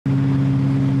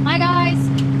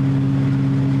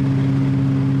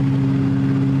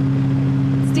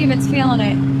feeling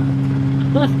it.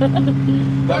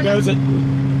 That goes it.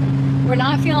 We're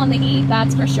not feeling the heat,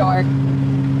 that's for sure.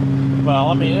 Well,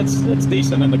 I mean, it's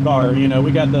decent in the car. You know,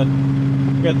 we got the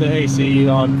AC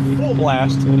on full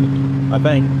blast, I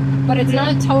think. But it's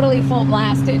not totally full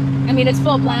blasted. I mean, it's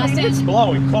full blasted. It's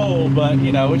blowing cold, but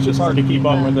you know, it's just hard to keep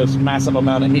up with this massive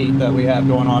amount of heat that we have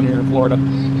going on here in Florida.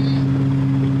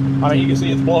 I mean, you can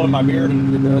see it's blowing my beard,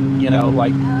 and you know,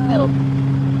 like. Oh.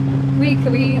 We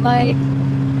like,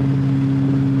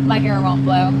 my hair won't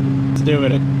blow. It's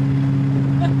doing it.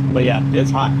 But yeah,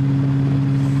 it's hot.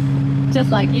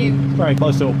 Just like you. It's probably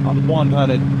close to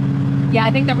 100. Yeah,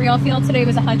 I think the real feel today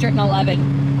was 111.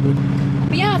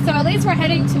 But yeah, so at least we're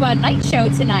heading to a night show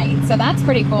tonight, so that's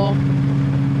pretty cool.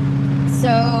 So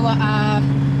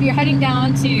we're heading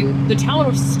down to the town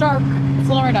of Starke,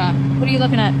 Florida. What are you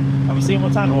looking at? I'm seeing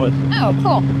what time it was. Oh,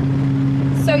 cool.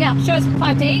 So yeah, shows from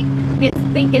 5 to 8. I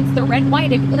think it's the red,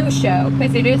 white, and blue show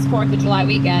because it is 4th of July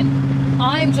weekend.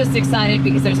 I'm just excited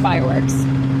because there's fireworks.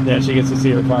 Yeah, she gets to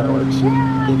see her fireworks.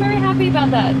 Yeah, I'm very happy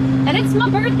about that. And it's my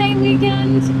birthday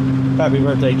weekend. Happy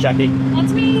birthday, Jackie.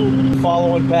 That's me.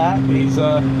 Following Pat, he's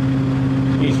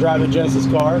driving Jess's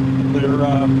car. They're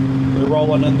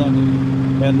rolling in the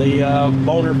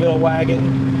Bonerville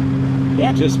wagon.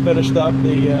 Yeah, just finished up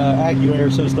the AccuAir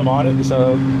system on it,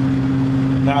 so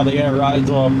now the air rides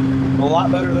a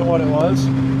lot better than what it was.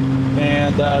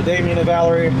 And Damien and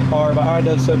Valerie are behind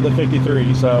us in the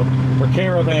 53, so we're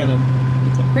caravanning.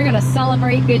 We're gonna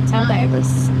celebrate good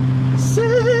times.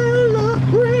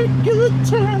 Celebrate good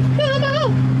times. Come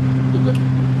on.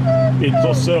 It's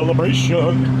a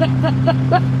celebration.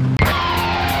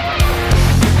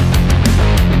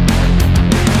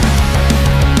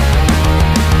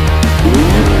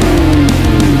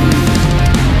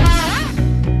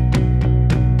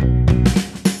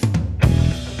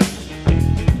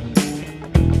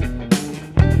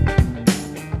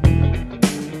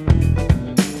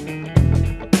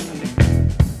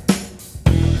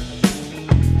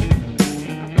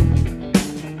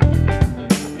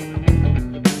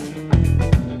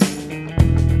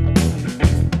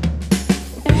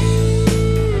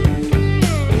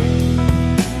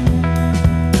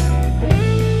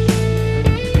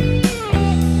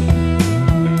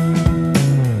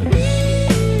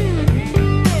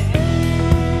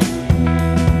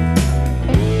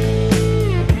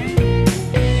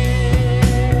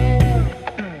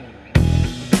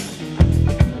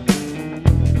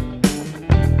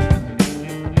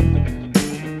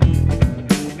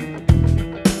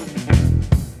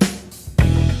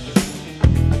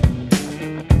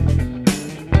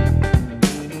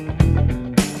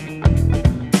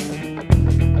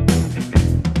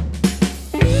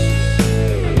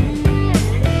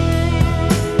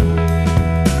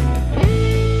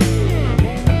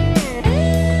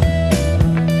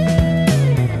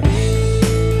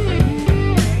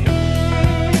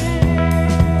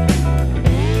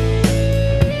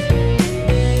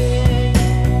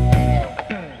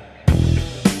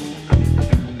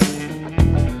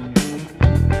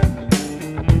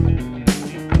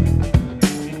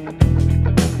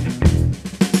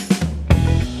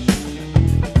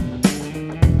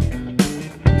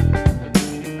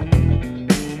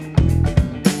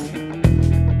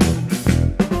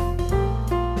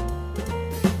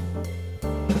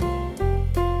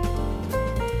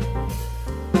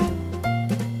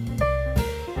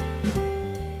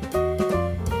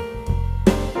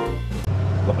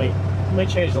 Let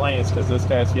me change lanes because this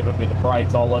guy's giving me the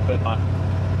brights all up in my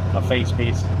face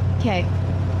piece. Okay.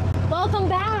 Welcome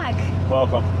back.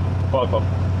 Welcome. Welcome.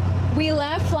 We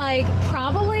left like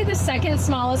probably the second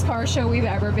smallest car show we've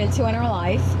ever been to in our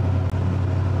life.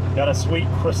 Got a sweet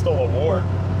crystal award.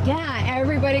 Yeah,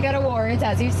 everybody got awards,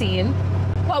 as you've seen.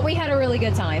 But we had a really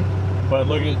good time. But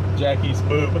look at Jackie's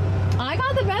boob. I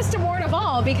got the best award of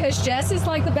all because Jess is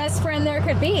like the best friend there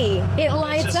could be. It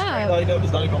lights up. Like it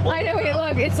was not even I know,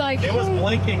 look, it's like... It was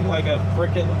blinking like a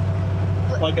freaking...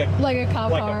 Like a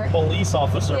cop car. Like a police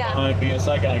officer behind me a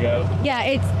second ago.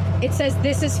 Yeah, it says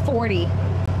this is 40.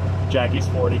 Jackie's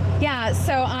 40. Yeah,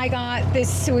 so I got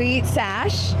this sweet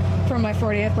sash for my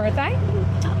 40th birthday.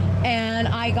 And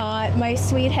I got my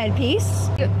sweet headpiece.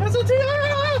 That's a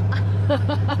tiara!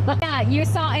 Yeah, you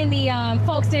saw in the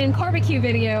Folkestone barbecue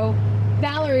video,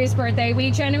 Valerie's birthday.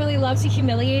 We genuinely love to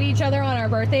humiliate each other on our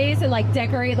birthdays and like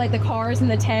decorate like the cars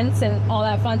and the tents and all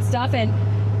that fun stuff. And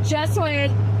Jess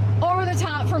went over over the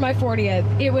top for my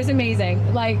 40th. It was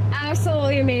amazing, like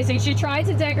absolutely amazing. She tried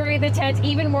to decorate the tent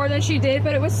even more than she did,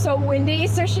 but it was so windy,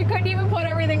 so she couldn't even put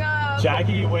everything up.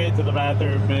 Jackie went to the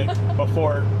bathroom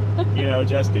before, you know,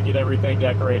 Jess could get everything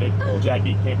decorated.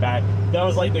 Jackie came back. That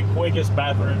was like the quickest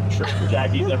bathroom trip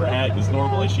Jackie's ever had, because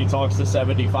normally she talks to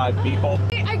 75 people.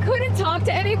 I couldn't talk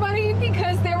to anybody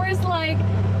because there was like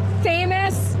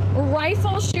famous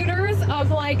rifle shooters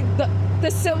of like the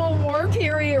Civil War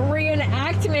period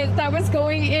reenactment that was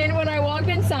going in when I walked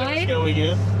inside. Going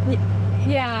in?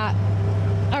 Yeah.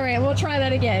 All right, we'll try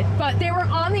that again. But they were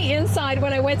on the inside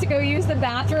when I went to go use the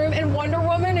bathroom, and Wonder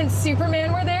Woman and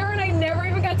Superman were there, and I never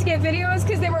even got to get videos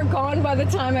because they were gone by the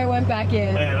time I went back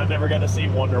in. Man, I never got to see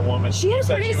Wonder Woman. She had a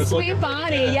pretty sweet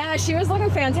body. Yeah, she was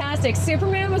looking fantastic.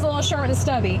 Superman was a little short and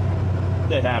stubby.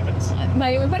 It happens.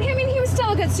 But I mean, he was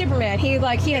still a good Superman. He had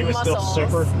muscles. Still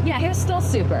super? Yeah, he was still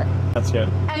super. That's good.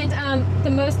 And the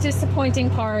most disappointing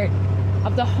part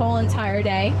of the whole entire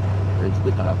day,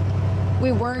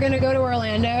 we were gonna go to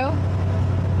Orlando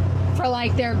for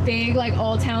like their big like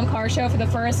Old Town car show for the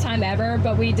first time ever,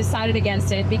 but we decided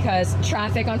against it because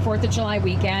traffic on 4th of July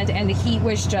weekend and the heat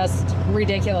was just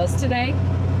ridiculous today.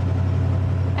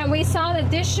 And we saw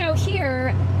that this show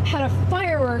here had a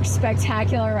fireworks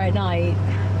spectacular at night.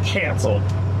 Canceled.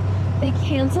 They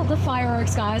canceled the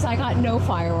fireworks, guys. I got no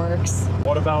fireworks.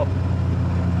 What about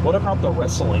the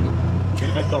wrestling?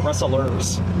 The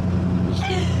wrestlers.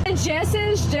 And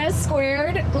Jess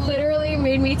Squared literally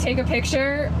made me take a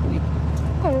picture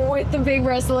with the big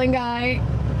wrestling guy.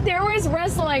 There was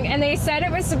wrestling, and they said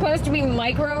it was supposed to be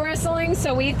micro wrestling,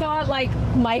 so we thought like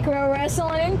micro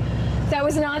wrestling. That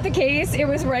was not the case. It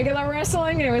was regular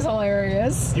wrestling, and it was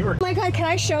hilarious. Oh my God, can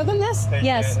I show them this?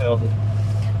 Yes.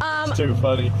 It's too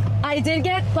funny. I did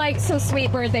get like some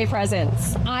sweet birthday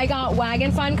presents. I got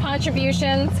Wagon Fund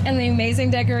contributions and the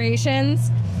amazing decorations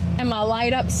and my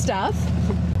light up stuff.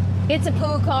 It's a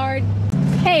pool card.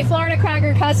 Hey, Florida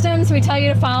Cracker Customs, we tell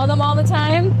you to follow them all the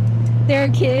time. Their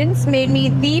kids made me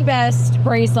the best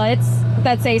bracelets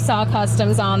that say Saw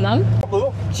Customs on them.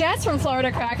 Jess from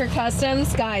Florida Cracker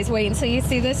Customs. Guys, wait until you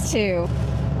see this too.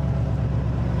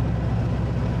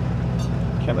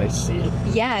 Can they see it?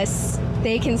 Yes,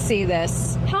 they can see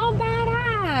this. How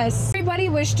badass! Everybody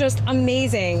was just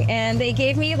amazing, and they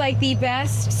gave me like the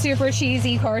best super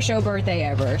cheesy car show birthday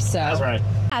ever. So that's right.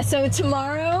 So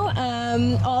tomorrow,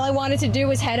 all I wanted to do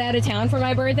was head out of town for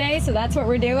my birthday, so that's what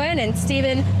we're doing. And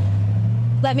Steven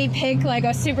let me pick like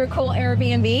a super cool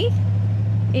Airbnb,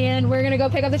 and we're gonna go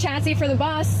pick up the chassis for the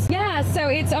bus. Yeah, so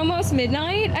it's almost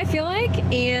midnight, I feel like,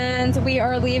 and we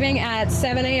are leaving at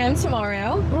 7 a.m.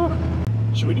 tomorrow.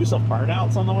 Should we do some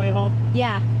burnouts on the way home?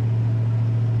 Yeah.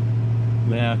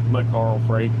 Man, my car will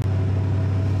break.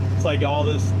 It's like all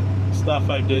this stuff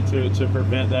I did to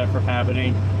prevent that from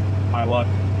happening. My luck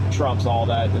trumps all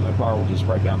that, and the car will just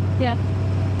break down. Yeah.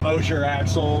 Mosher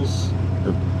axles.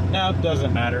 No, it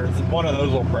doesn't matter. One of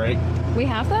those will break. We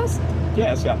have those?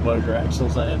 Yeah, it's got Mosher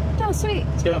axles in it. Oh, sweet.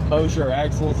 It's got Mosher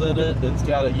axles in it. It's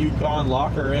got a Yukon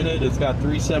locker in it. It's got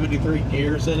 373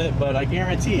 gears in it. But I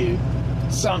guarantee you,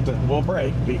 something will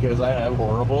break because I have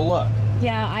horrible luck.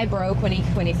 Yeah, I broke when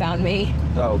he found me.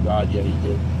 Oh God, yeah, he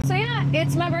did. So yeah,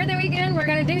 it's my birthday weekend. We're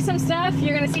gonna do some stuff.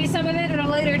 You're gonna see some of it at a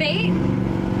later date.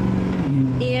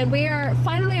 And we are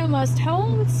finally almost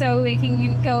home, so we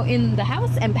can go in the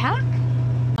house and pack.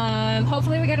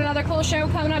 Hopefully we get another cool show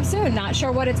coming up soon. Not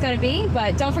sure what it's gonna be,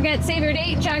 but don't forget, save your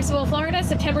date, Jacksonville, Florida,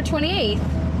 September 28th.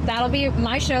 That'll be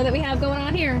my show that we have going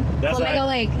on here. That's Flamingo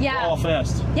Lake. Yeah. Raw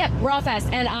Fest. Yep, Raw Fest.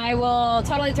 And I will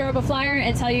totally throw up a flyer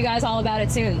and tell you guys all about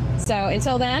it soon. So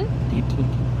until then,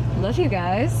 love you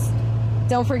guys.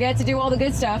 Don't forget to do all the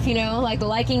good stuff, you know, like the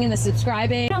liking and the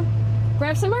subscribing. You know,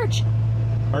 grab some merch.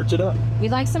 Merch it up.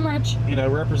 We'd like some merch. You know,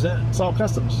 represent Saw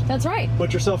Customs. That's right.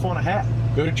 Put yourself on a hat.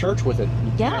 Go to church with it.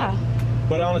 Yeah. You know,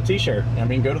 put on a t-shirt. I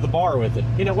mean, go to the bar with it.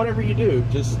 You know, whatever you do,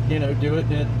 just, you know, do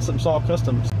it in some Saw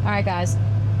Customs. All right, guys.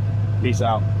 Peace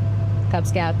out. Cub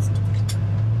Scouts.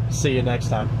 See you next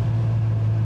time.